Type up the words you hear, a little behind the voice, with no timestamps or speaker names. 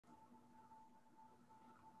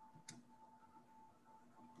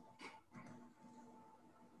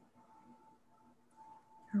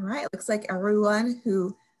right, looks like everyone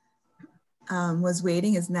who was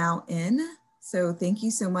waiting is now in. So thank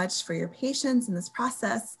you so much for your patience in this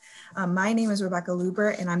process. My name is Rebecca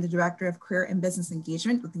Luber, and I'm the Director of Career and Business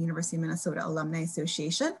Engagement with the University of Minnesota Alumni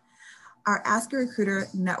Association. Our Ask a Recruiter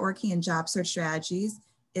Networking and Job Search Strategies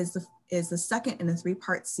is the second in a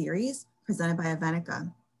three-part series presented by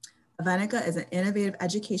Avenica. Avenica is an innovative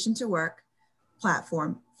education to work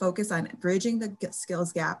platform focused on bridging the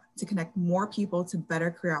skills gap to connect more people to better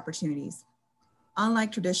career opportunities.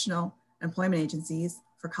 Unlike traditional employment agencies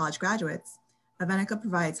for college graduates, Avenica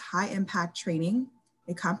provides high impact training,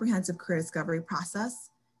 a comprehensive career discovery process,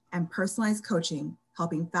 and personalized coaching,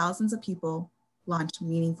 helping thousands of people launch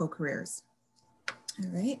meaningful careers. All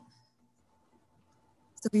right.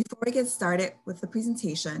 So before we get started with the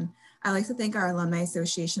presentation, I'd like to thank our Alumni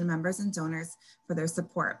Association members and donors for their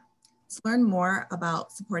support. To learn more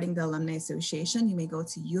about supporting the Alumni Association, you may go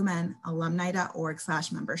to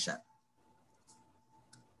umnalumni.org/membership.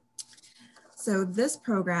 So this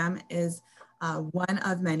program is one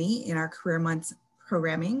of many in our Career Month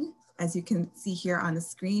programming. As you can see here on the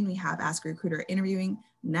screen, we have Ask a Recruiter interviewing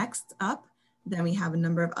next up. Then we have a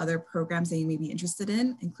number of other programs that you may be interested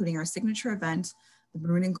in, including our signature event, the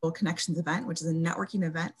Maroon and Gold Connections event, which is a networking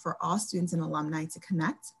event for all students and alumni to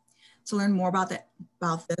connect. To learn more about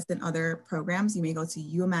this and other programs, you may go to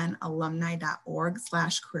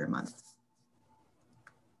umnalumni.org/career month.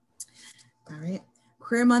 All right.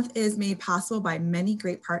 Career Month is made possible by many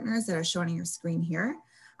great partners that are shown on your screen here.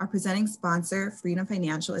 Our presenting sponsor, Freedom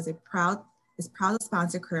Financial, is proud to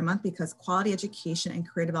sponsor Career Month because quality education and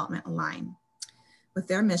career development align with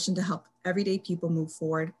their mission to help everyday people move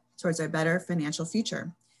forward towards a better financial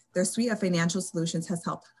future. Their suite of financial solutions has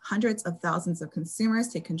helped hundreds of thousands of consumers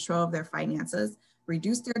take control of their finances,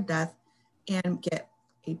 reduce their debt, and get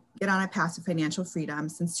on a path to financial freedom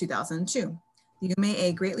since 2002. The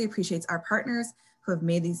UMAA greatly appreciates our partners who have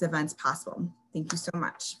made these events possible. Thank you so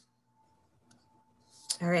much.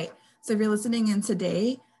 All right, so if you're listening in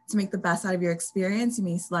today, to make the best out of your experience, you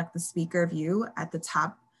may select the speaker view at the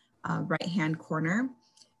top right-hand corner.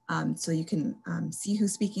 So you can see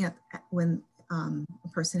who's speaking when a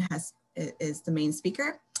person is the main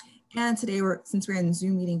speaker. And today, since we're in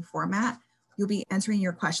Zoom meeting format, you'll be entering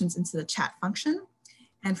your questions into the chat function.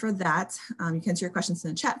 And for that, you can enter your questions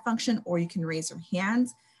in the chat function, or you can raise your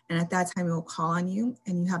hand. And at that time, we will call on you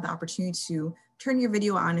and you have the opportunity to turn your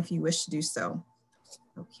video on if you wish to do so.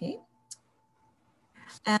 Okay.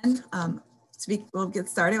 And we'll get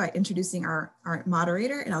started by introducing our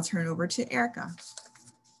moderator, and I'll turn it over to Erica.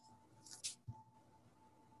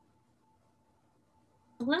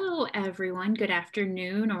 Hello, everyone. Good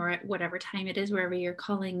afternoon, or at whatever time it is, wherever you're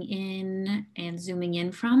calling in and zooming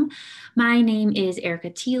in from. My name is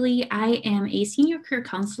Erica Thiele. I am a senior career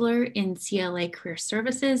counselor in CLA Career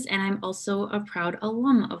Services, and I'm also a proud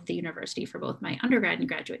alum of the university for both my undergrad and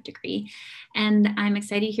graduate degree. And I'm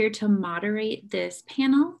excited here to moderate this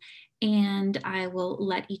panel, and I will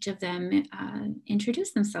let each of them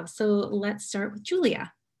introduce themselves. So let's start with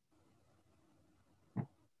Julia.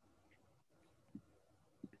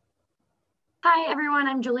 Hi, everyone.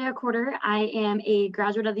 I'm Julia Corder. I am a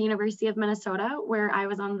graduate of the University of Minnesota, where I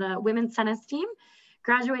was on the women's tennis team.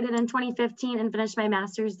 Graduated in 2015 and finished my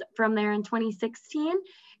master's from there in 2016.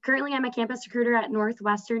 Currently, I'm a campus recruiter at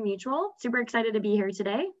Northwestern Mutual. Super excited to be here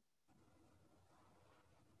today.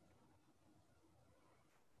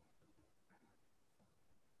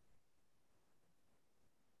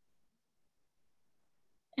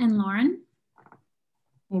 And Lauren?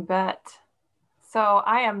 You bet. So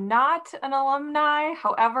I am not an alumni.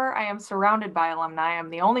 However, I am surrounded by alumni. I'm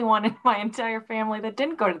the only one in my entire family that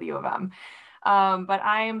didn't go to the U of M. But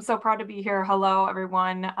I am so proud to be here. Hello,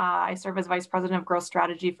 everyone. I serve as Vice President of Growth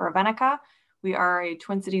Strategy for Avenica. We are a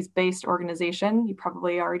Twin Cities-based organization. You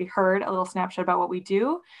probably already heard a little snapshot about what we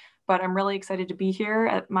do, but I'm really excited to be here.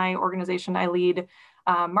 At my organization, I lead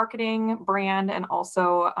marketing, brand, and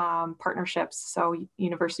also partnerships. So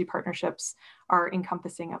university partnerships are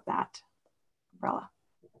encompassing of that umbrella.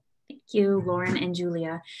 Thank you, Lauren and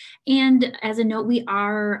Julia. And as a note, we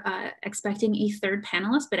are expecting a third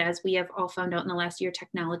panelist, but as we have all found out in the last year,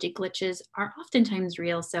 technology glitches are oftentimes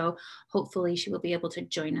real. So hopefully she will be able to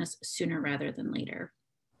join us sooner rather than later.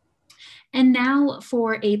 And now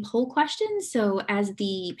for a poll question. So as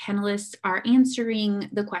the panelists are answering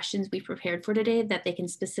the questions we prepared for today, that they can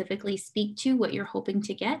specifically speak to what you're hoping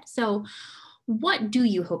to get. So what do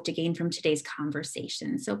you hope to gain from today's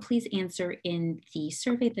conversation? So please answer in the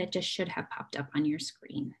survey that just should have popped up on your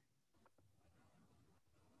screen.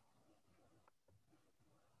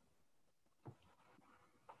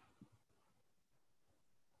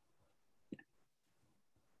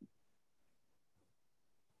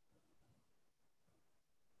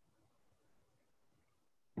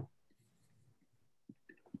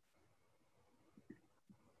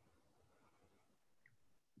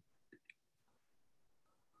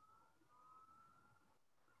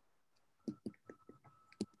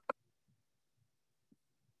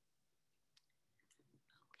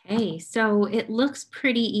 Okay, so it looks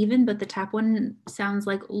pretty even, but the top one sounds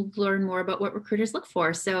like learn more about what recruiters look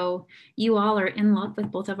for. So you all are in love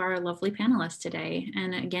with both of our lovely panelists today.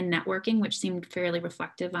 And again, networking, which seemed fairly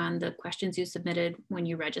reflective on the questions you submitted when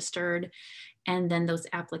you registered, and then those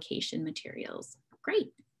application materials.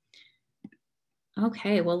 Great.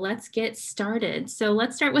 Okay, well, let's get started. So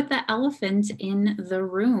let's start with the elephant in the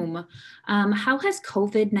room. How has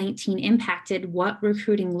COVID-19 impacted what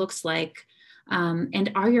recruiting looks like?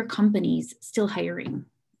 And are your companies still hiring?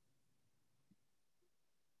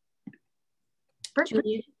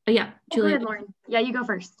 Julia? Oh, yeah, Julia. Go ahead, Lauren. Yeah, you go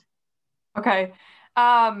first. Okay.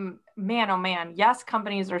 Man, oh man, yes,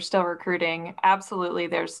 companies are still recruiting. Absolutely,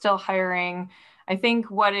 they're still hiring. I think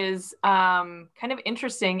what is kind of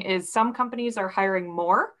interesting is some companies are hiring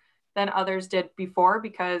more than others did before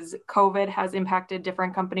because COVID has impacted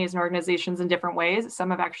different companies and organizations in different ways. Some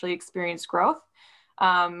have actually experienced growth.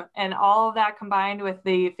 And all of that combined with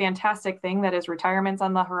the fantastic thing that is retirements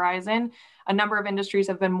on the horizon, a number of industries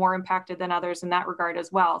have been more impacted than others in that regard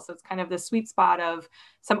as well. So it's kind of the sweet spot of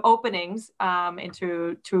some openings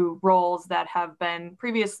into roles that have been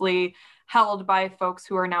previously held by folks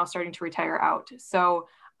who are now starting to retire out. So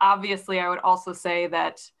obviously, I would also say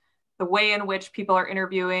that the way in which people are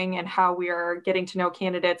interviewing and how we are getting to know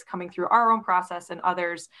candidates coming through our own process and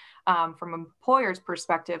others from employers'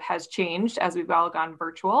 perspective has changed as we've all gone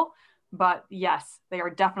virtual. But yes, they are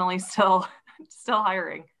definitely still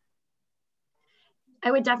hiring. I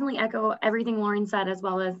would definitely echo everything Lauren said, as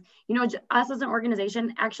well as, you know, us as an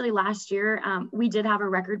organization. Actually, last year, we did have a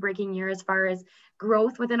record-breaking year as far as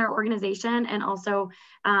growth within our organization, and also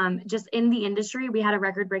just in the industry, we had a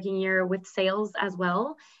record-breaking year with sales as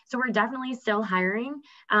well. So we're definitely still hiring.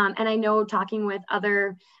 And I know talking with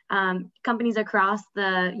other companies across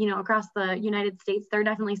the United States, they're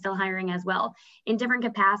definitely still hiring as well in different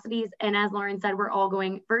capacities. And as Lauren said, we're all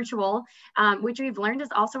going virtual, which we've learned is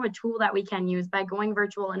also a tool that we can use by going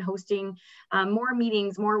virtual and hosting more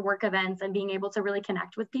meetings, more work events, and being able to really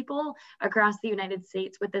connect with people across the United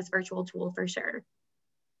States with this virtual tool for sure.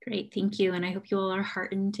 Great, thank you. And I hope you all are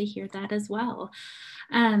heartened to hear that as well.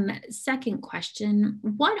 Second question,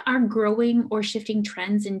 what are growing or shifting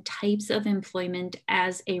trends in types of employment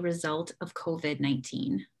as a result of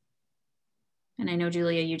COVID-19? And I know,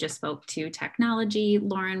 Julia, you just spoke to technology.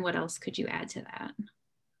 Lauren, what else could you add to that?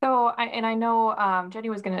 So, I know Jenny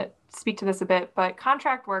was going to speak to this a bit, but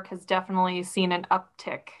contract work has definitely seen an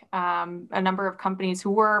uptick. A number of companies who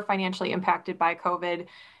were financially impacted by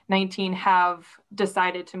COVID-19 have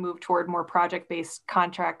decided to move toward more project-based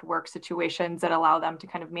contract work situations that allow them to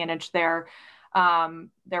kind of manage their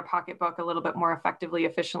pocketbook a little bit more effectively,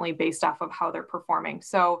 efficiently based off of how they're performing.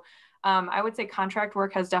 So I would say contract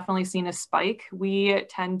work has definitely seen a spike. We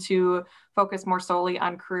tend to focus more solely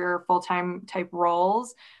on career full-time type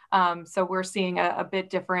roles. So we're seeing a bit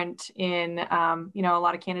different in, a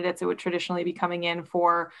lot of candidates that would traditionally be coming in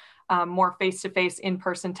for more face-to-face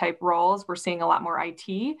in-person type roles. We're seeing a lot more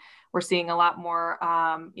IT. We're seeing a lot more,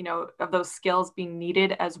 of those skills being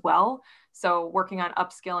needed as well. So working on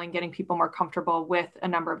upskilling, getting people more comfortable with a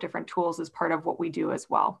number of different tools is part of what we do as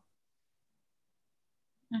well.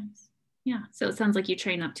 Nice. Yeah, so it sounds like you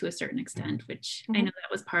train up to a certain extent, which I know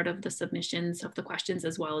that was part of the submissions of the questions,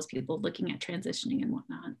 as well as people looking at transitioning and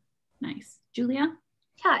whatnot. Nice. Julia?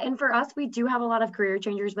 Yeah, and for us, we do have a lot of career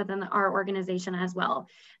changers within our organization as well.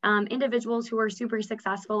 Individuals who are super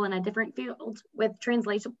successful in a different field with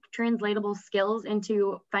translatable skills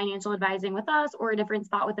into financial advising with us or a different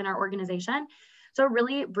spot within our organization. So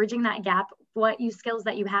really bridging that gap, skills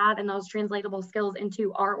that you have and those translatable skills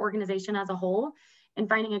into our organization as a whole, and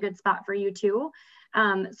finding a good spot for you too.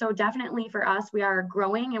 So definitely for us, we are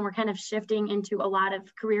growing and we're kind of shifting into a lot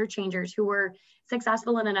of career changers who were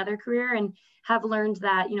successful in another career and have learned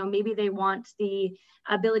that, maybe they want the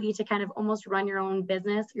ability to kind of almost run your own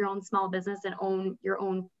business, your own small business, and own your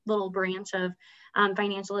own little branch of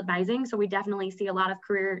financial advising. So we definitely see a lot of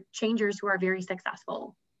career changers who are very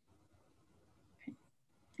successful.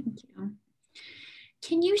 Thank you.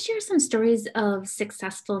 Can you share some stories of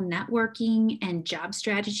successful networking and job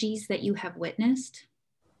strategies that you have witnessed?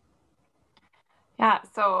 Yeah,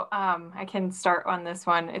 so I can start on this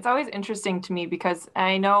one. It's always interesting to me because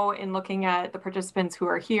I know in looking at the participants who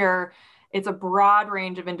are here, it's a broad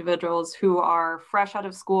range of individuals who are fresh out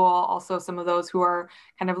of school, also some of those who are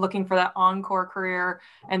kind of looking for that encore career,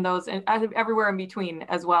 and those everywhere in between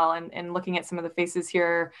as well. And looking at some of the faces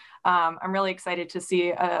here, I'm really excited to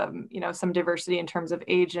see some diversity in terms of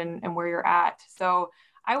age and where you're at. So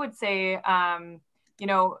I would say,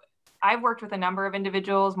 I've worked with a number of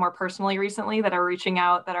individuals more personally recently that are reaching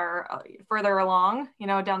out, that are further along,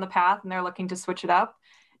 down the path, and they're looking to switch it up.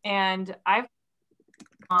 And I've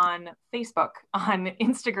on Facebook, on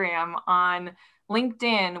Instagram, on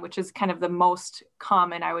LinkedIn, which is kind of the most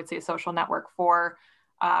common, I would say, social network for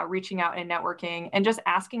reaching out and networking and just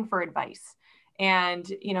asking for advice. And,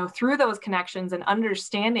 you know, through those connections and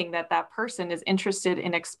understanding that that person is interested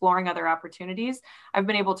in exploring other opportunities, I've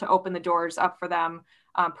been able to open the doors up for them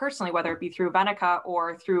personally, whether it be through Avenica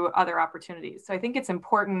or through other opportunities. So I think it's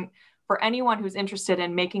important for anyone who's interested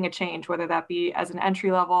in making a change, whether that be as an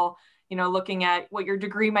entry level, you know, looking at what your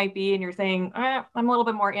degree might be and you're saying, I'm a little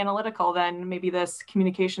bit more analytical than maybe this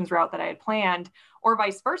communications route that I had planned, or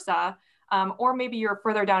vice versa. Or maybe you're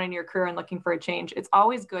further down in your career and looking for a change. It's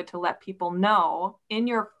always good to let people know in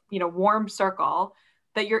your, you know, warm circle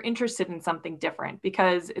that you're interested in something different,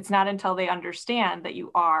 because it's not until they understand that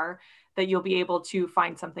you are that you'll be able to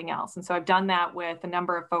find something else. And so I've done that with a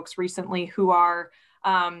number of folks recently who are,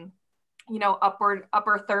 you know, upper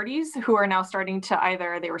 30s, who are now starting to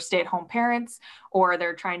either they were stay-at-home parents or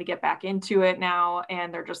they're trying to get back into it now.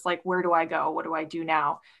 And they're just like, where do I go? What do I do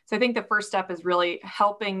now? So I think the first step is really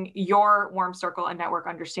helping your warm circle and network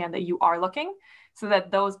understand that you are looking, so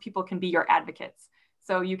that those people can be your advocates.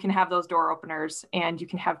 So you can have those door openers and you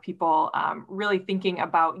can have people really thinking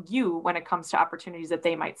about you when it comes to opportunities that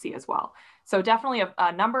they might see as well. So definitely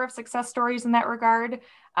a number of success stories in that regard.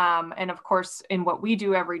 And of course, in what we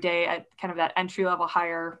do every day at kind of that entry level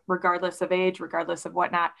hire, regardless of age, regardless of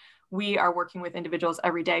whatnot, we are working with individuals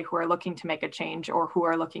every day who are looking to make a change or who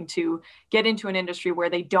are looking to get into an industry where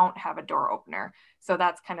they don't have a door opener. So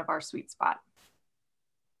that's kind of our sweet spot.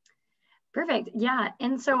 Perfect. Yeah.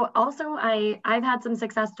 And so also I've had some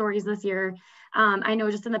success stories this year. I know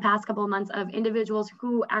just in the past couple of months of individuals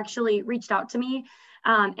who actually reached out to me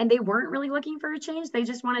and they weren't really looking for a change. They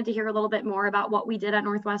just wanted to hear a little bit more about what we did at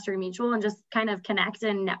Northwestern Mutual and just kind of connect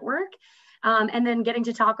and network. And then getting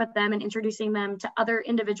to talk with them and introducing them to other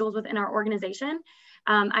individuals within our organization.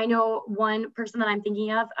 I know one person that I'm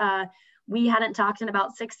thinking of, we hadn't talked in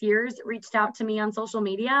about 6 years, reached out to me on social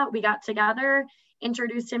media. We got together,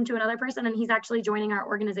 introduced him to another person, and he's actually joining our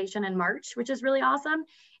organization in March, which is really awesome.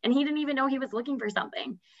 And he didn't even know he was looking for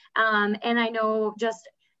something. And I know just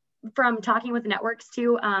from talking with networks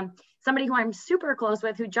too, somebody who I'm super close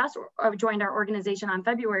with who just joined our organization on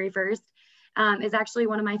February 1st is actually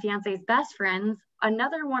one of my fiance's best friends.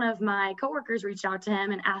 Another one of my coworkers reached out to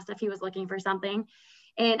him and asked if he was looking for something.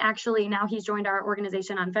 And actually now he's joined our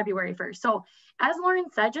organization on February 1st. So as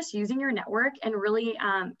Lauren said, just using your network and really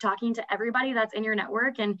talking to everybody that's in your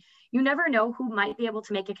network, and you never know who might be able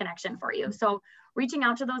to make a connection for you. So reaching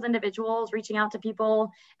out to those individuals, reaching out to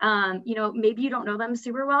people, you know, maybe you don't know them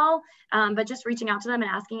super well, but just reaching out to them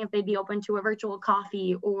and asking if they'd be open to a virtual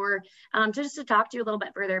coffee or just to talk to you a little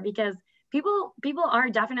bit further, because people are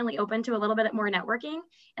definitely open to a little bit more networking.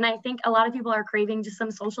 And I think a lot of people are craving just some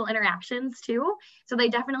social interactions too. So they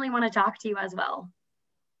definitely want to talk to you as well.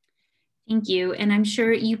 Thank you. And I'm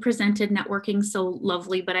sure you presented networking so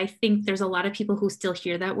lovely, but I think there's a lot of people who still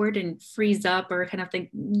hear that word and freeze up or kind of think,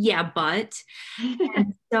 yeah, but.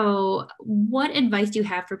 And so what advice do you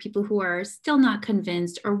have for people who are still not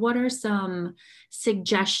convinced, or what are some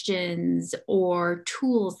suggestions or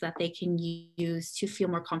tools that they can use to feel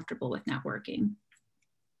more comfortable with networking?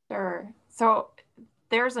 Sure. So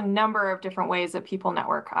there's a number of different ways that people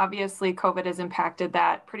network. Obviously, COVID has impacted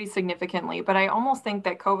that pretty significantly, but I almost think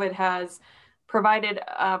that COVID has provided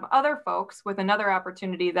other folks with another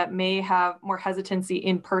opportunity that may have more hesitancy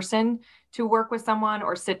in person to work with someone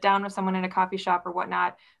or sit down with someone in a coffee shop or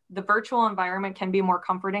whatnot. The virtual environment can be more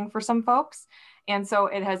comforting for some folks. And so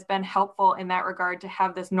it has been helpful in that regard to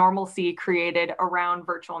have this normalcy created around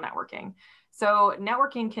virtual networking. So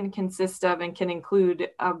networking can consist of and can include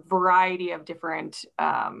a variety of different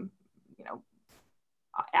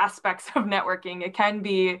aspects of networking. It can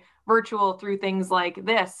be virtual through things like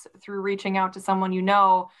this, through reaching out to someone you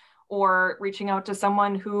know, or reaching out to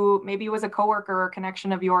someone who maybe was a coworker or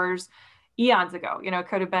connection of yours eons ago. You know, it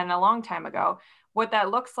could have been a long time ago. What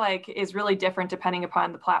that looks like is really different depending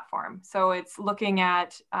upon the platform. So it's looking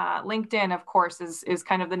at LinkedIn, of course, is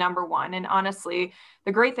kind of the number one. And honestly,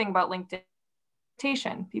 the great thing about LinkedIn,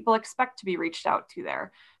 people expect to be reached out to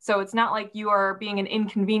there. So it's not like you are being an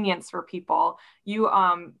inconvenience for people.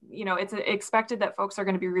 It's expected that folks are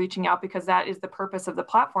going to be reaching out because that is the purpose of the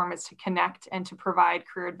platform, is to connect and to provide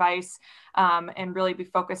career advice and really be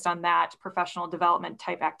focused on that professional development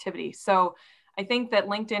type activity. So I think that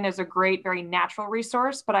LinkedIn is a great, very natural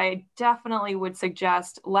resource, but I definitely would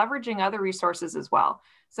suggest leveraging other resources as well.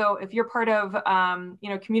 So if you're part of,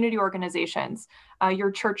 community organizations,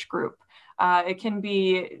 your church group, it can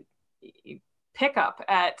be pickup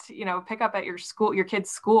at your school, your kid's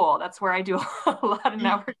school. That's where I do a lot of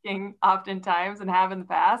networking oftentimes and have in the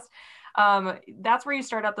past. That's where you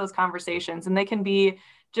start out those conversations, and they can be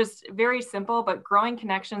just very simple, but growing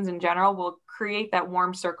connections in general will create that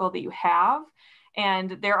warm circle that you have.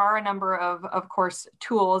 And there are a number of course,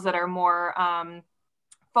 tools that are more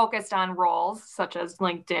focused on roles, such as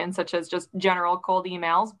LinkedIn, such as just general cold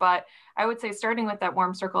emails. But I would say starting with that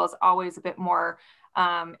warm circle is always a bit more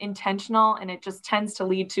intentional, and it just tends to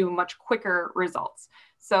lead to much quicker results.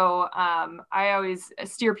 So I always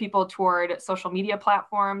steer people toward social media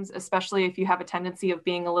platforms, especially if you have a tendency of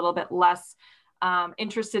being a little bit less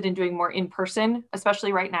interested in doing more in person,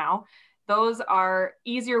 especially right now. Those are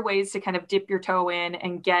easier ways to kind of dip your toe in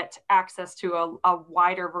and get access to a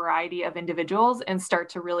wider variety of individuals and start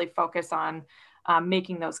to really focus on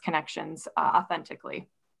making those connections authentically.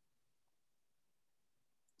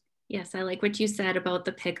 Yes, I like what you said about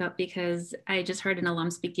the pickup, because I just heard an alum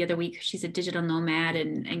speak the other week. She's a digital nomad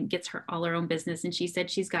and gets all her own business. And she said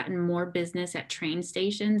she's gotten more business at train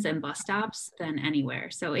stations and bus stops than anywhere.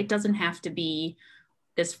 So it doesn't have to be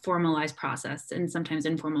this formalized process. And sometimes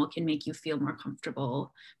informal can make you feel more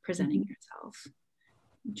comfortable presenting yourself.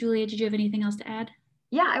 Julia, did you have anything else to add?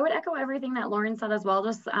 Yeah, I would echo everything that Lauren said as well.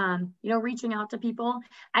 Just, reaching out to people.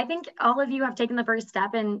 I think all of you have taken the first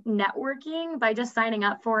step in networking by just signing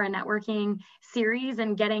up for a networking series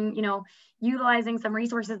and getting, utilizing some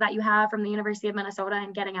resources that you have from the University of Minnesota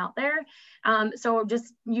and getting out there. So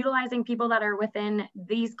just utilizing people that are within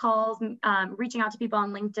these calls, reaching out to people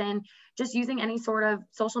on LinkedIn, just using any sort of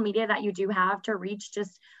social media that you do have to reach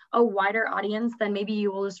just a wider audience than maybe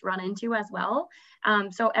you will just run into as well.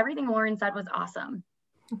 So everything Lauren said was awesome.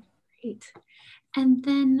 Great. And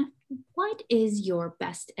then what is your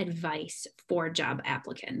best advice for job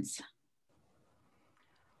applicants?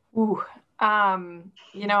 Ooh,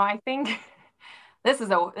 I think this is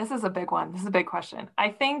a big one. This is a big question. I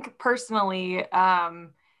think personally, and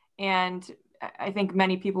I think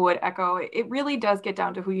many people would echo, it really does get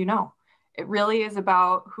down to who you know. It really is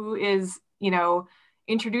about who is,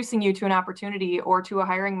 introducing you to an opportunity or to a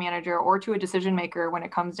hiring manager or to a decision maker when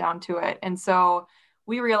it comes down to it. And so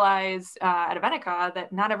we realize at Avenica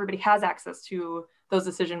that not everybody has access to those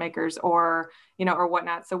decision makers or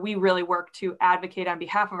whatnot. So we really work to advocate on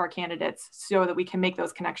behalf of our candidates so that we can make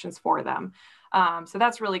those connections for them. So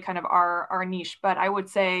that's really kind of our niche. But I would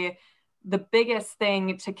say the biggest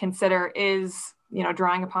thing to consider is,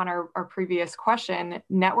 drawing upon our previous question,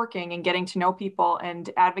 networking and getting to know people and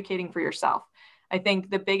advocating for yourself. I think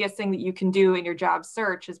the biggest thing that you can do in your job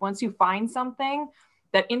search is once you find something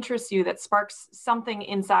that interests you, that sparks something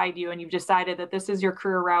inside you, and you've decided that this is your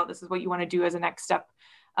career route, this is what you want to do as a next step,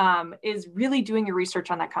 is really doing your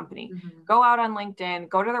research on that company. Mm-hmm. Go out on LinkedIn,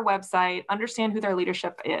 go to their website, understand who their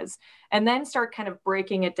leadership is, and then start kind of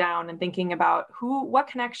breaking it down and thinking about what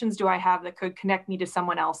connections do I have that could connect me to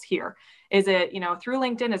someone else here? Is it, through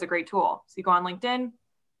LinkedIn is a great tool. So you go on LinkedIn,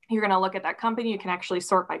 you're going to look at that company. You can actually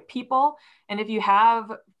sort by people. And if you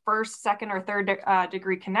have first, second, or third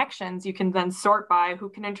degree connections, you can then sort by who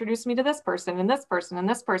can introduce me to this person and this person and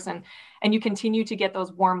this person. And you continue to get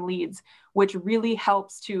those warm leads, which really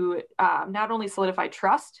helps to not only solidify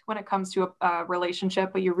trust when it comes to a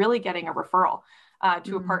relationship, but you're really getting a referral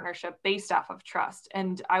to a partnership based off of trust.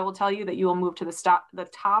 And I will tell you that you will move to the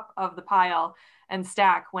top of the pile and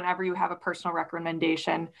stack whenever you have a personal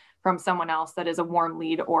recommendation from someone else that is a warm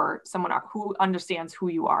lead or someone who understands who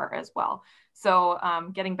you are as well. So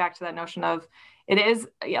getting back to that notion of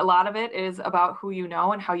a lot of it is about who you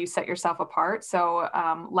know and how you set yourself apart. So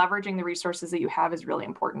leveraging the resources that you have is really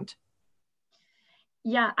important.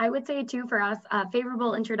 Yeah, I would say too, for us,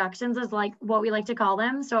 favorable introductions is like what we like to call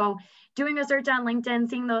them. So doing a search on LinkedIn,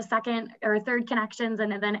 seeing those second or third connections,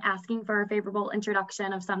 and then asking for a favorable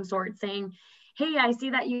introduction of some sort, saying, hey, I see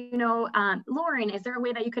that Lauren, is there a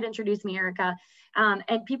way that you could introduce me, Erica?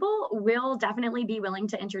 And people will definitely be willing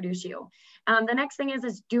to introduce you. The next thing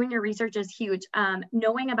is doing your research is huge.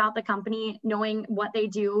 Knowing about the company, knowing what they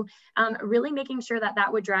do, really making sure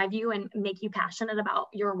that would drive you and make you passionate about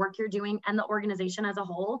your work you're doing and the organization as a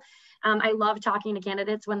whole. I love talking to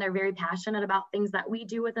candidates when they're very passionate about things that we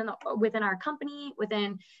do within our company,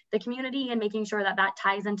 within the community, and making sure that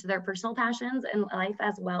ties into their personal passions in life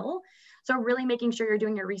as well. So really making sure you're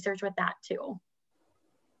doing your research with that too.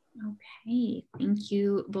 Okay, thank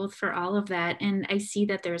you both for all of that. And I see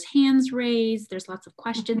that there's hands raised, there's lots of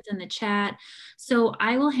questions in the chat. So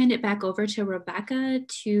I will hand it back over to Rebecca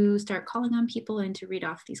to start calling on people and to read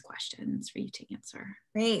off these questions for you to answer.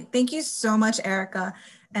 Great, thank you so much, Erica,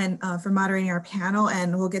 and for moderating our panel.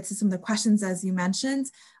 And we'll get to some of the questions as you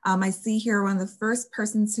mentioned. I see here one of the first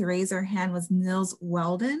persons to raise their hand was Nils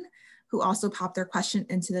Weldon, who also popped their question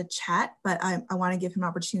into the chat, but I want to give him an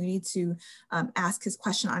opportunity to ask his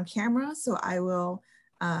question on camera. So I will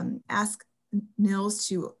ask Nils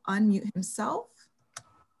to unmute himself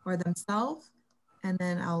or themselves, and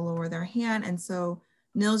then I'll lower their hand. And so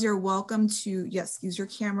Nils, you're welcome to, yes, use your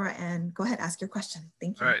camera and go ahead, ask your question.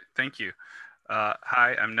 Thank you. All right, thank you.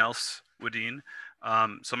 Hi, I'm Nels Woodine.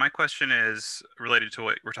 So my question is related to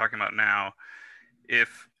what we're talking about now.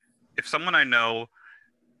 If someone I know,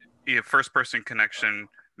 a first person connection,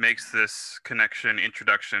 makes this connection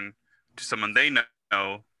introduction to someone they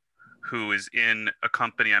know who is in a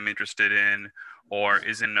company I'm interested in or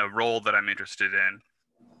is in a role that I'm interested in,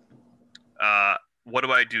 what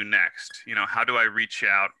do I do next? You know, how do I reach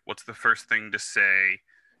out? What's the first thing to say?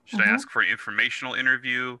 Should I ask for an informational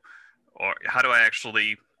interview, or how do I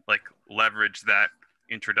actually like leverage that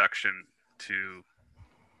introduction to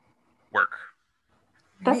work?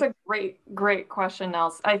 That's a great question,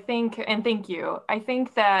 Nels. I think, and thank you. I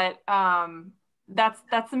think that that's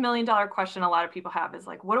the $1 million question a lot of people have is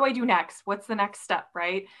like, what do I do next? What's the next step,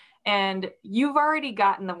 right? And you've already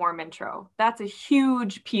gotten the warm intro. That's a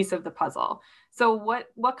huge piece of the puzzle. So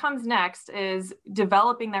what comes next is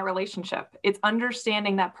developing that relationship. It's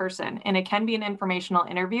understanding that person, and it can be an informational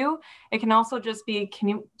interview. It can also just be,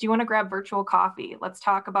 do you want to grab virtual coffee? Let's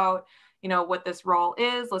talk about, you know, what this role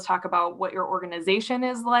is. Let's talk about what your organization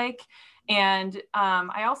is like. And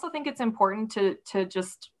I also think it's important to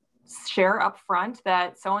just share up front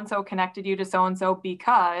that so-and-so connected you to so-and-so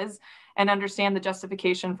because, and understand the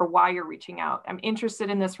justification for why you're reaching out. I'm interested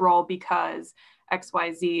in this role because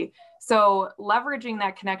XYZ. So leveraging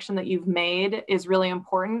that connection that you've made is really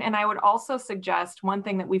important. And I would also suggest one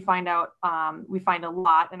thing that we find a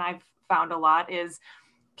lot, and I've found a lot, is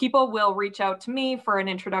people will reach out to me for an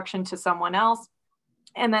introduction to someone else,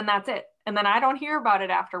 and then that's it. And then I don't hear about it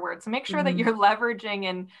afterwards. So make sure that you're leveraging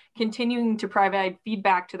and continuing to provide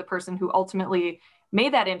feedback to the person who ultimately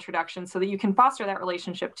made that introduction so that you can foster that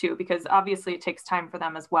relationship too, because obviously it takes time for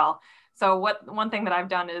them as well. So one thing that I've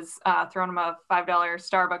done is thrown them a $5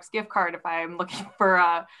 Starbucks gift card if I'm looking for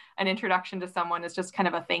an introduction to someone, is just kind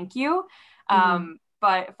of a thank you.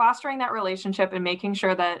 But fostering that relationship and making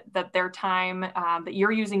sure that their time, that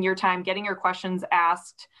you're using your time, getting your questions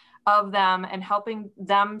asked of them and helping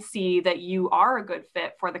them see that you are a good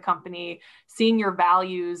fit for the company, seeing your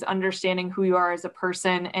values, understanding who you are as a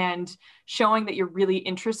person, and showing that you're really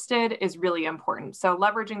interested is really important. So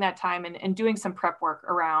leveraging that time and doing some prep work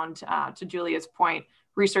around, to Julia's point,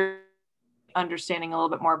 research, understanding a little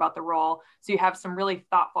bit more about the role. So you have some really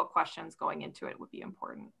thoughtful questions going into it would be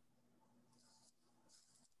important.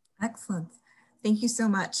 Excellent. Thank you so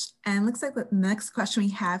much. And looks like the next question we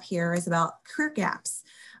have here is about career gaps.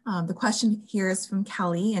 The question here is from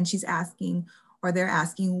Kelly, and she's asking, or they're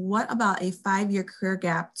asking, what about a 5-year career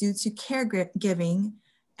gap due to caregiving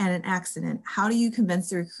and an accident? How do you convince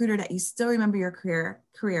the recruiter that you still remember your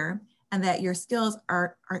career and that your skills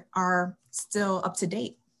are still up to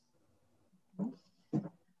date?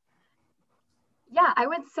 Yeah, I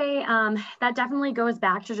would say that definitely goes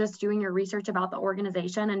back to just doing your research about the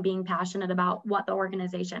organization and being passionate about what the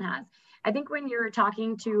organization has. I think when you're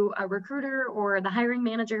talking to a recruiter or the hiring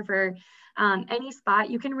manager for any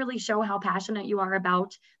spot, you can really show how passionate you are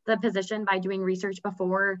about the position by doing research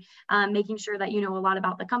before, making sure that you know a lot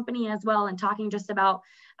about the company as well, and talking just about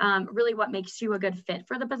really what makes you a good fit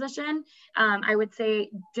for the position. I would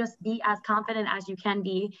say just be as confident as you can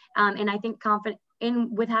be. And I think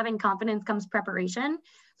with having confidence comes preparation.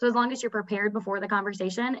 So as long as you're prepared before the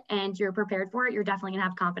conversation and you're prepared for it, you're definitely gonna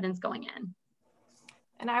have confidence going in.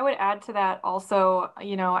 And I would add to that also,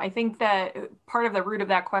 you know, I think that part of the root of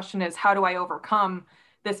that question is, how do I overcome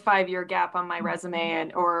this 5-year gap on my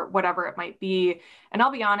resume or whatever it might be? And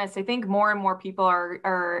I'll be honest, I think more and more people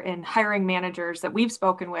are in hiring managers that we've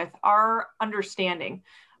spoken with are understanding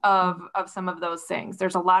of some of those things.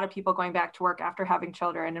 There's a lot of people going back to work after having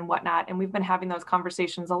children and whatnot. And we've been having those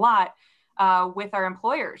conversations a lot with our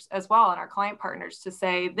employers as well and our client partners to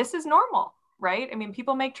say, this is normal, right? I mean,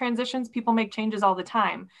 people make transitions, people make changes all the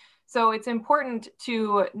time. So it's important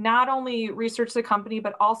to not only research the company,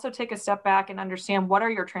 but also take a step back and understand what are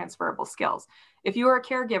your transferable skills. If you are a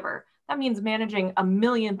caregiver, That means managing a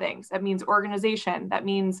million things. That means organization. That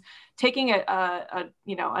means taking an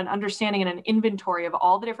understanding and an inventory of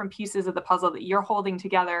all the different pieces of the puzzle that you're holding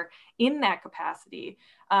together in that capacity.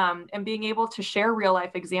 And being able to share real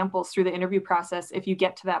life examples through the interview process, if you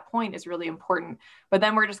get to that point, is really important. But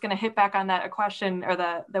then we're just going to hit back on that question or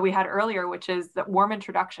that we had earlier, which is that warm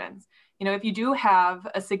introductions. If you do have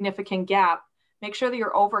a significant gap, make sure that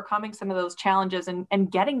you're overcoming some of those challenges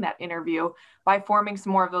and getting that interview by forming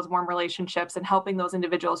some more of those warm relationships and helping those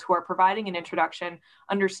individuals who are providing an introduction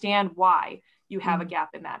understand why you have a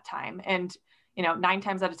gap in that time. And, 9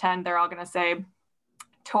 times out of 10, they're all going to say,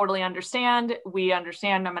 totally understand. We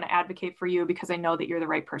understand. I'm going to advocate for you because I know that you're the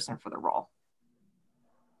right person for the role.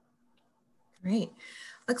 Great.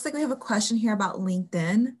 Looks like we have a question here about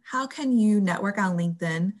LinkedIn. How can you network on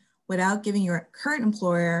LinkedIn without giving your current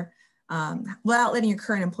employer without letting your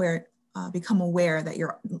current employer become aware that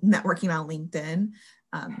you're networking on LinkedIn?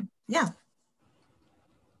 Yeah.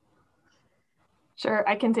 Sure,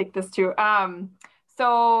 I can take this too.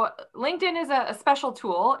 So LinkedIn is a special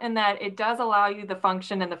tool in that it does allow you the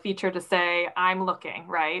function and the feature to say, I'm looking,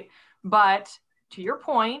 right? But to your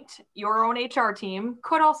point, your own HR team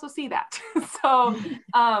could also see that. So,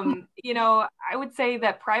 I would say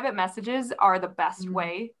that private messages are the best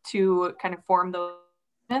way to kind of form those.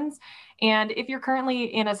 And if you're currently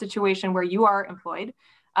in a situation where you are employed,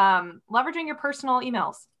 leveraging your personal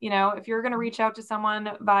emails, if you're going to reach out to someone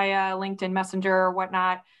via LinkedIn Messenger or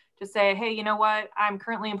whatnot, just say, hey, you know what, I'm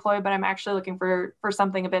currently employed, but I'm actually looking for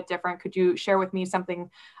something a bit different. Could you share with me something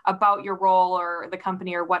about your role or the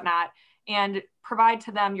company or whatnot, and provide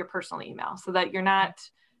to them your personal email so that you're not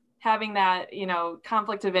having that,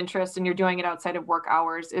 conflict of interest and you're doing it outside of work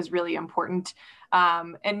hours is really important.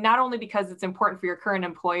 And not only because it's important for your current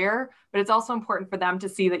employer, but it's also important for them to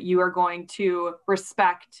see that you are going to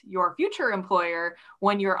respect your future employer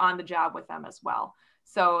when you're on the job with them as well.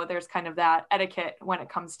 So there's kind of that etiquette when it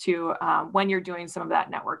comes to when you're doing some of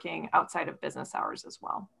that networking outside of business hours as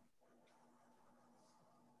well.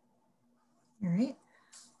 All right.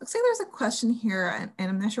 Looks like there's a question here, and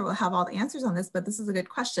I'm not sure we'll have all the answers on this, but this is a good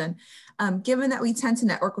question. Given that we tend to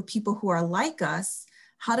network with people who are like us,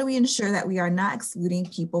 how do we ensure that we are not excluding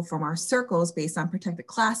people from our circles based on protected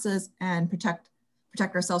classes and protect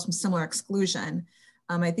ourselves from similar exclusion?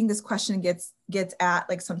 I think this question gets at,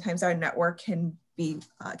 like, sometimes our network can be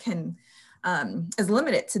is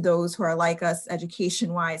limited to those who are like us,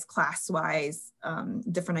 education-wise, class-wise,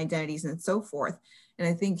 different identities, and so forth. And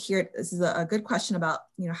I think here, this is a good question about,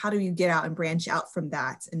 how do you get out and branch out from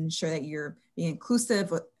that and ensure that you're being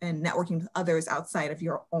inclusive and networking with others outside of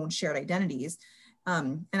your own shared identities.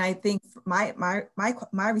 And I think my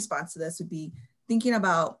response to this would be thinking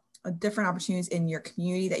about different opportunities in your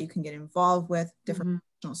community that you can get involved with, different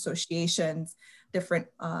associations, different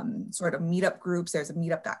sort of meetup groups. There's a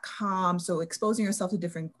meetup.com. So exposing yourself to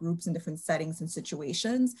different groups and different settings and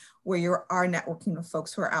situations where you are networking with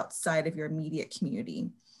folks who are outside of your immediate community.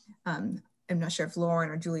 I'm not sure if Lauren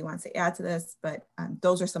or Julie wants to add to this, but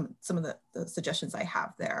those are some of the suggestions I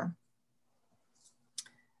have there.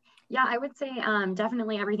 Yeah, I would say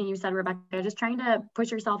definitely everything you said, Rebecca. Just trying to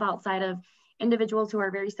push yourself outside of individuals who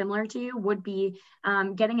are very similar to you would be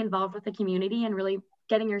getting involved with the community and really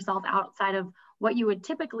getting yourself outside of what you would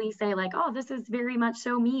typically say, like, oh, this is very much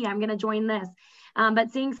so me, I'm going to join this. But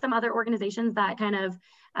seeing some other organizations that kind of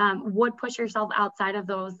would push yourself outside of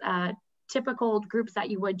those typical groups that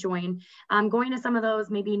you would join, going to some of those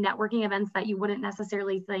maybe networking events that you wouldn't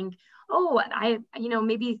necessarily think, oh,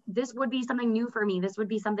 maybe this would be something new for me. This would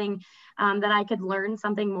be something that I could learn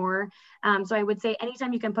something more. So I would say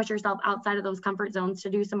anytime you can push yourself outside of those comfort zones to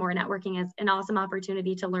do some more networking is an awesome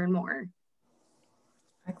opportunity to learn more.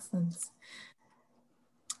 Excellent.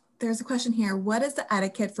 There's a question here. What is the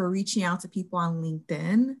etiquette for reaching out to people on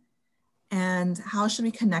LinkedIn? And how should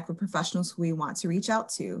we connect with professionals who we want to reach out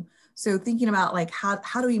to? So thinking about, like,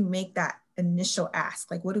 how do we make that initial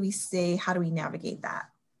ask? Like, what do we say? How do we navigate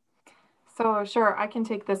that? So sure, I can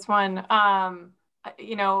take this one.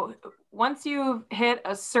 Once you've hit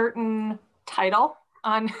a certain title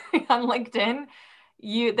on LinkedIn,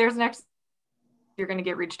 you're going to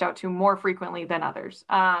get reached out to more frequently than others.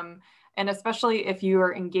 And especially if you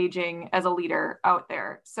are engaging as a leader out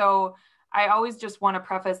there. So I always just want to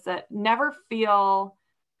preface that never feel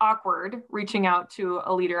awkward reaching out to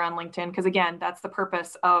a leader on LinkedIn, because again, that's the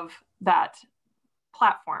purpose of that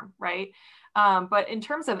platform, right? But in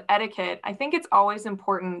terms of etiquette, I think it's always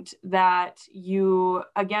important that you,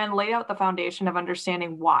 again, lay out the foundation of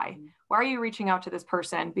understanding why. Why are you reaching out to this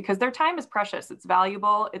person? Because their time is precious. It's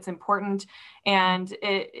valuable. It's important. And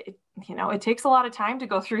it takes a lot of time to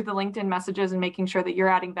go through the LinkedIn messages and making sure that you're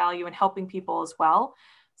adding value and helping people as well.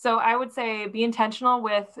 So I would say be intentional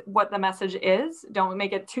with what the message is. Don't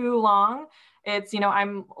make it too long. It's,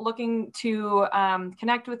 I'm looking to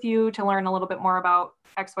connect with you to learn a little bit more about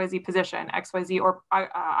XYZ position, XYZ or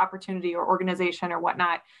opportunity or organization or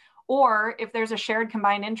whatnot. Or if there's a shared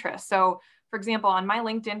combined interest. So for example, on my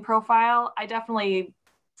LinkedIn profile, I definitely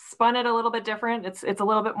spun it a little bit different. It's a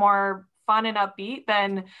little bit more fun and upbeat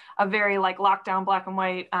than a very like lockdown black and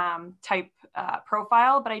white type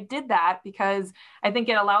profile. But I did that because I think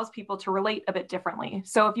it allows people to relate a bit differently.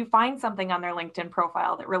 So if you find something on their LinkedIn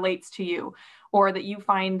profile that relates to you or that you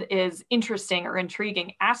find is interesting or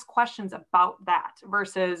intriguing, ask questions about that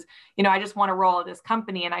versus, I just want to roll at this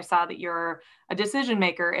company and I saw that you're a decision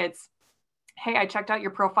maker. It's, hey, I checked out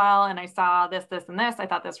your profile and I saw this, this, and this. I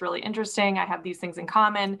thought that's really interesting. I have these things in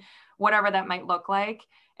common, whatever that might look like,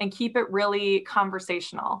 and keep it really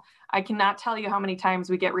conversational. I cannot tell you how many times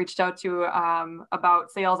we get reached out to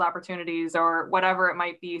about sales opportunities or whatever it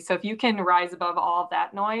might be. So if you can rise above all of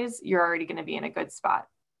that noise, you're already going to be in a good spot.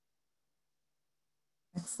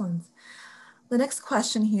 Excellent. The next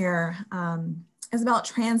question here is about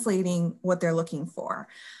translating what they're looking for.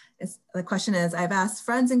 The question is, I've asked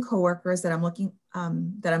friends and coworkers that I'm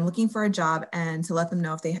looking for a job and to let them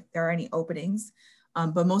know if there are any openings.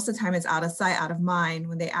 But most of the time it's out of sight, out of mind.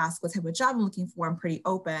 When they ask what type of job I'm looking for, I'm pretty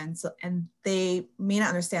open. And they may not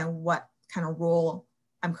understand what kind of role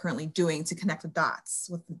I'm currently doing to connect the dots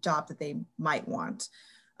with the job that they might want.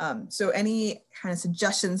 So any kind of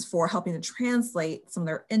suggestions for helping to translate some of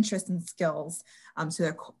their interests and skills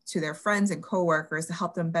to their friends and coworkers to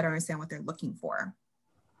help them better understand what they're looking for?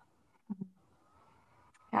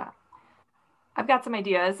 Yeah, I've got some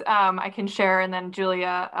ideas I can share, and then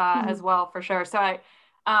Julia as well for sure. So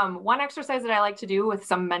one exercise that I like to do with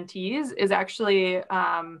some mentees is actually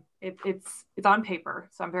it's on paper.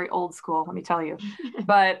 So I'm very old school, let me tell you.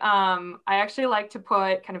 But I actually like to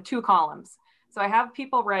put kind of two columns. So I have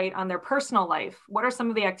people write on their personal life, what are some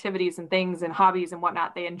of the activities and things and hobbies and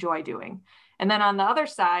whatnot they enjoy doing? And then on the other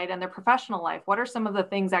side, and their professional life, what are some of the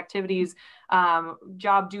things, activities,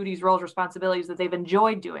 job duties, roles, responsibilities that they've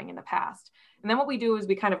enjoyed doing in the past? And then what we do is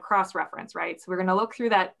we kind of cross-reference, right? So we're going to look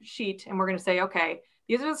through that sheet and we're going to say, okay,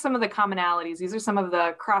 these are some of the commonalities. These are some of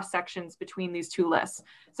the cross sections between these two lists.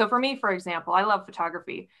 So for me, for example, I love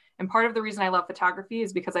photography. And part of the reason I love photography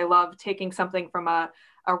is because I love taking something from a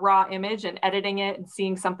raw image and editing it and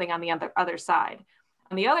seeing something on the other side.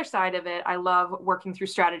 On the other side of it, I love working through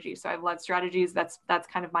strategy. So I've led strategies. That's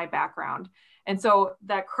kind of my background. And so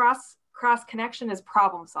that cross connection is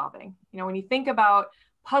problem solving. When you think about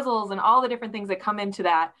puzzles and all the different things that come into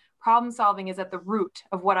that, problem solving is at the root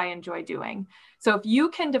of what I enjoy doing. So if you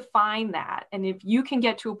can define that, and if you can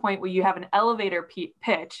get to a point where you have an elevator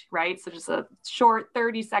pitch, right? So just a short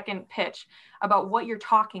 30-second pitch about what you're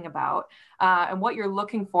talking about and what you're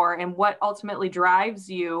looking for and what ultimately drives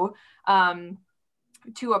you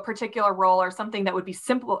to a particular role or something that would be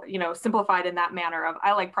simple, simplified in that manner of,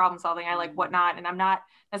 I like problem solving, I like whatnot, and I'm not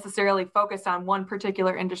necessarily focused on one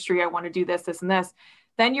particular industry. I want to do this, this, and this.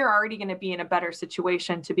 Then you're already going to be in a better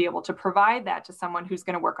situation to be able to provide that to someone who's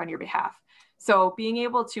going to work on your behalf. So being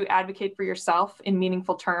able to advocate for yourself in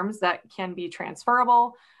meaningful terms that can be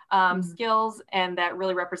transferable skills and that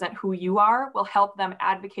really represent who you are will help them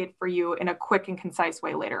advocate for you in a quick and concise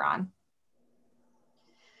way later on.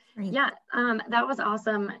 Yeah, that was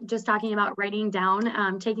awesome. Just talking about writing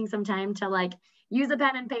down, taking some time to use a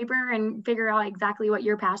pen and paper and figure out exactly what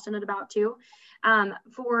you're passionate about too.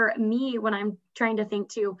 For me, when I'm trying to think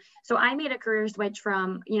too, so I made a career switch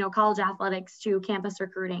from, college athletics to campus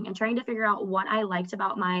recruiting and trying to figure out what I liked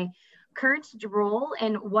about my current role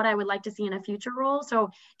and what I would like to see in a future role. So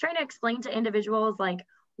trying to explain to individuals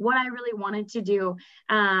what I really wanted to do.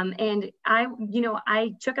 And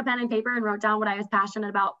I took a pen and paper and wrote down what I was passionate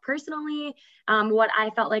about personally, what I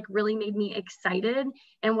felt like really made me excited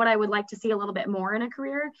and what I would like to see a little bit more in a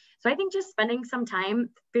career. So I think just spending some time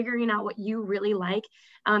figuring out what you really like.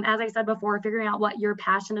 As I said before, figuring out what you're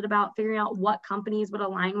passionate about, figuring out what companies would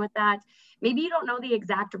align with that. Maybe you don't know the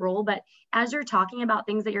exact role, but as you're talking about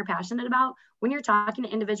things that you're passionate about, when you're talking to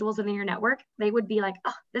individuals within your network, they would be like,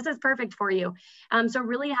 oh, this is perfect for you. So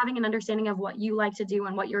really having an understanding of what you like to do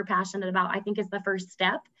and what you're passionate about, I think is the first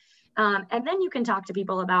step. And then you can talk to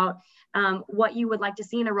people about what you would like to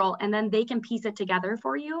see in a role, and then they can piece it together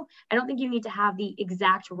for you. I don't think you need to have the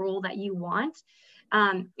exact role that you want.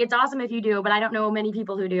 It's awesome if you do, but I don't know many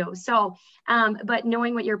people who do. So, but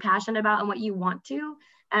knowing what you're passionate about and what you want to,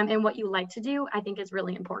 and what you like to do, I think is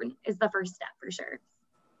really important, is the first step for sure.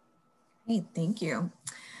 Hey, thank you.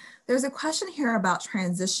 There's a question here about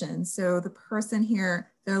transition. So the person here,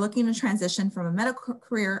 they're looking to transition from a medical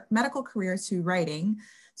career to writing.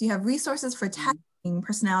 Do you have resources for testing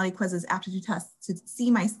personality quizzes, aptitude tests to see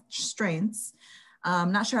my strengths?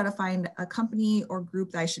 I'm not sure how to find a company or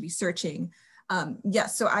group that I should be searching.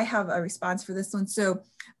 Yes, so I have a response for this one. So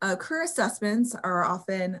career assessments are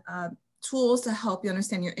often tools to help you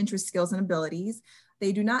understand your interests, skills, and abilities.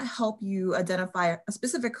 They do not help you identify a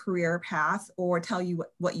specific career path or tell you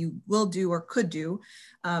what you will do or could do,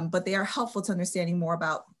 but they are helpful to understanding more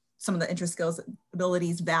about some of the interest, skills,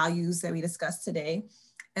 abilities, values that we discussed today.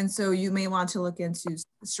 And so you may want to look into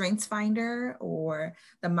StrengthsFinder or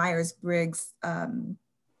the Myers-Briggs or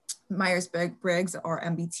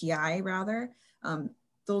MBTI rather.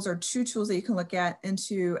 Those are two tools that you can look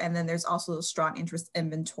into, and then there's also a strong interest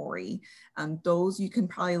inventory. Those you can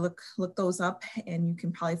probably look those up, and you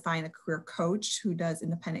can probably find a career coach who does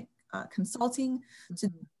independent consulting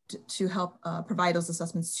to help provide those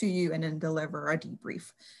assessments to you and then deliver a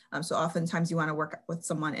debrief. So oftentimes you want to work with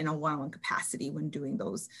someone in a one-on-one capacity when doing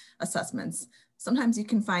those assessments. Sometimes you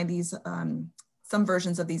can find these, some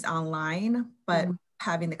versions of these online, but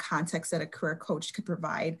having the context that a career coach could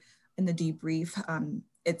provide in the debrief,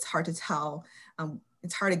 it's hard to tell.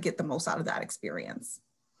 It's hard to get the most out of that experience.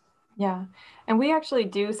 Yeah, and we actually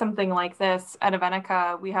do something like this at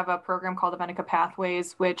Avenica. We have a program called Avenica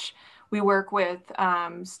Pathways, which we work with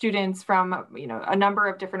students from a number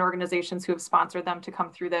of different organizations who have sponsored them to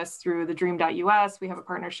come through this through the Dream.us. We have a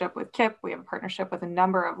partnership with KIP. We have a partnership with a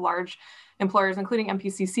number of large employers, including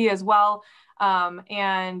MPCC as well.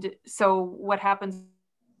 And so what happens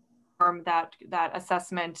that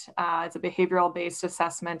assessment, it's a behavioral based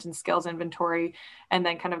assessment and skills inventory, and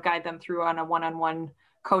then kind of guide them through on a one-on-one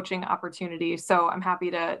coaching opportunity. So I'm happy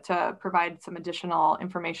to provide some additional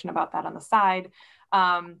information about that on the side.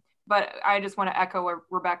 But I just want to echo what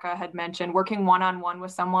Rebecca had mentioned. Working one-on-one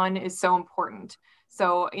with someone is so important.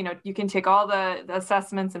 So, you can take all the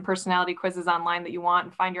assessments and personality quizzes online that you want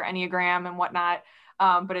and find your Enneagram and whatnot.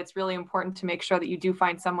 But it's really important to make sure that you do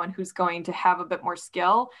find someone who's going to have a bit more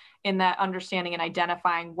skill in that understanding and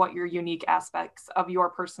identifying what your unique aspects of your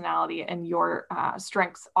personality and your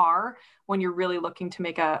strengths are when you're really looking to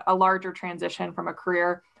make a larger transition from a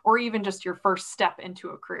career or even just your first step into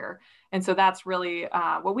a career. And so that's really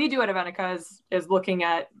what we do at Avenica is looking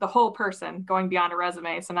at the whole person, going beyond a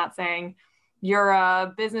resume. So not saying you're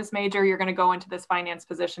a business major, you're going to go into this finance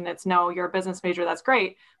position. It's no, you're a business major, that's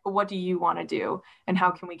great, but what do you want to do? And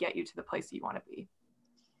how can we get you to the place that you want to be?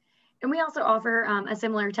 And we also offer a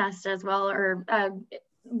similar test as well, or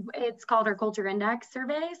it's called our Culture Index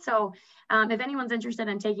survey. So if anyone's interested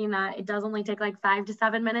in taking that, it does only take like 5 to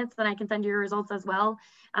 7 minutes, then I can send you your results as well.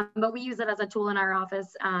 But we use it as a tool in our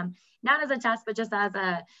office, not as a test, but just as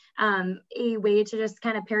a way to just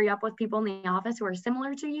kind of pair you up with people in the office who are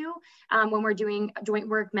similar to you when we're doing joint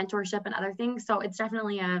work, mentorship, and other things. So it's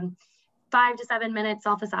definitely a 5 to 7 minute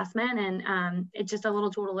self-assessment, and it's just a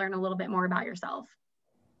little tool to learn a little bit more about yourself.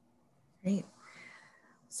 Great.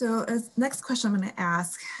 So next question I'm going to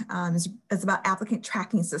ask is about applicant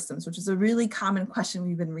tracking systems, which is a really common question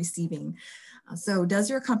we've been receiving. So does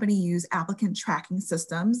your company use applicant tracking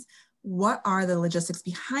systems? What are the logistics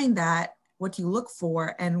behind that? What do you look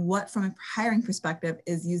for? And what, from a hiring perspective,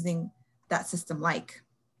 is using that system like?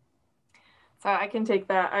 So I can take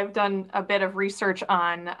that. I've done a bit of research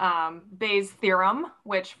on Bayes' theorem,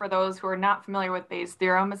 which for those who are not familiar with Bayes'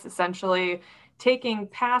 theorem is essentially taking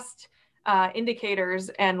past indicators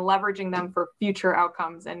and leveraging them for future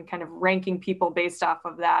outcomes and kind of ranking people based off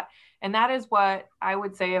of that. And that is what I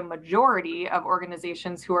would say a majority of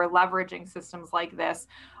organizations who are leveraging systems like this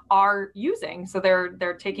are using. So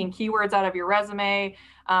they're taking keywords out of your resume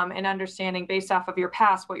and understanding based off of your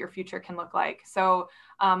past what your future can look like. So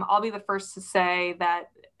I'll be the first to say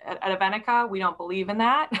that at Avenica, we don't believe in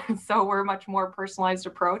that. So we're a much more personalized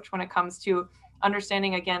approach when it comes to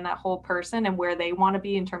understanding, again, that whole person and where they want to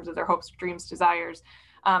be in terms of their hopes, dreams, desires,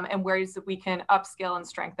 and ways that we can upskill and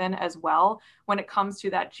strengthen as well when it comes to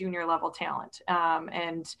that junior level talent.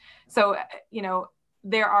 And so,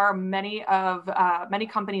 there are many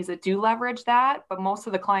companies that do leverage that, but most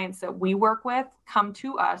of the clients that we work with come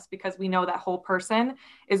to us because we know that whole person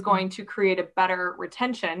is going to create a better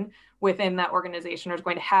retention within that organization, or is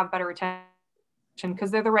going to have better retention because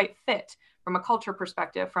they're the right fit from a culture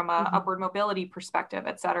perspective, from a upward mobility perspective,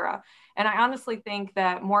 et cetera. And I honestly think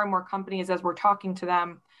that more and more companies, as we're talking to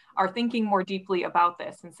them, are thinking more deeply about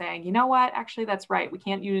this and saying, you know what, actually that's right. We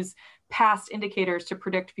can't use past indicators to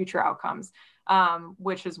predict future outcomes,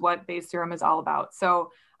 which is what Bayes' theorem is all about.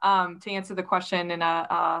 So to answer the question in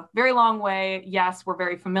a very long way, yes, we're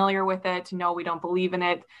very familiar with it. No, we don't believe in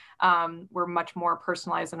it. We're much more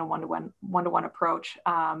personalized in a one-to-one approach.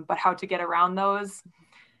 But how to get around those,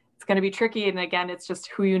 it's going to be tricky. And again, it's just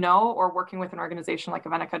who you know or working with an organization like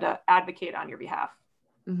Avenica to advocate on your behalf.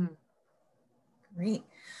 Great.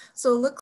 So it looks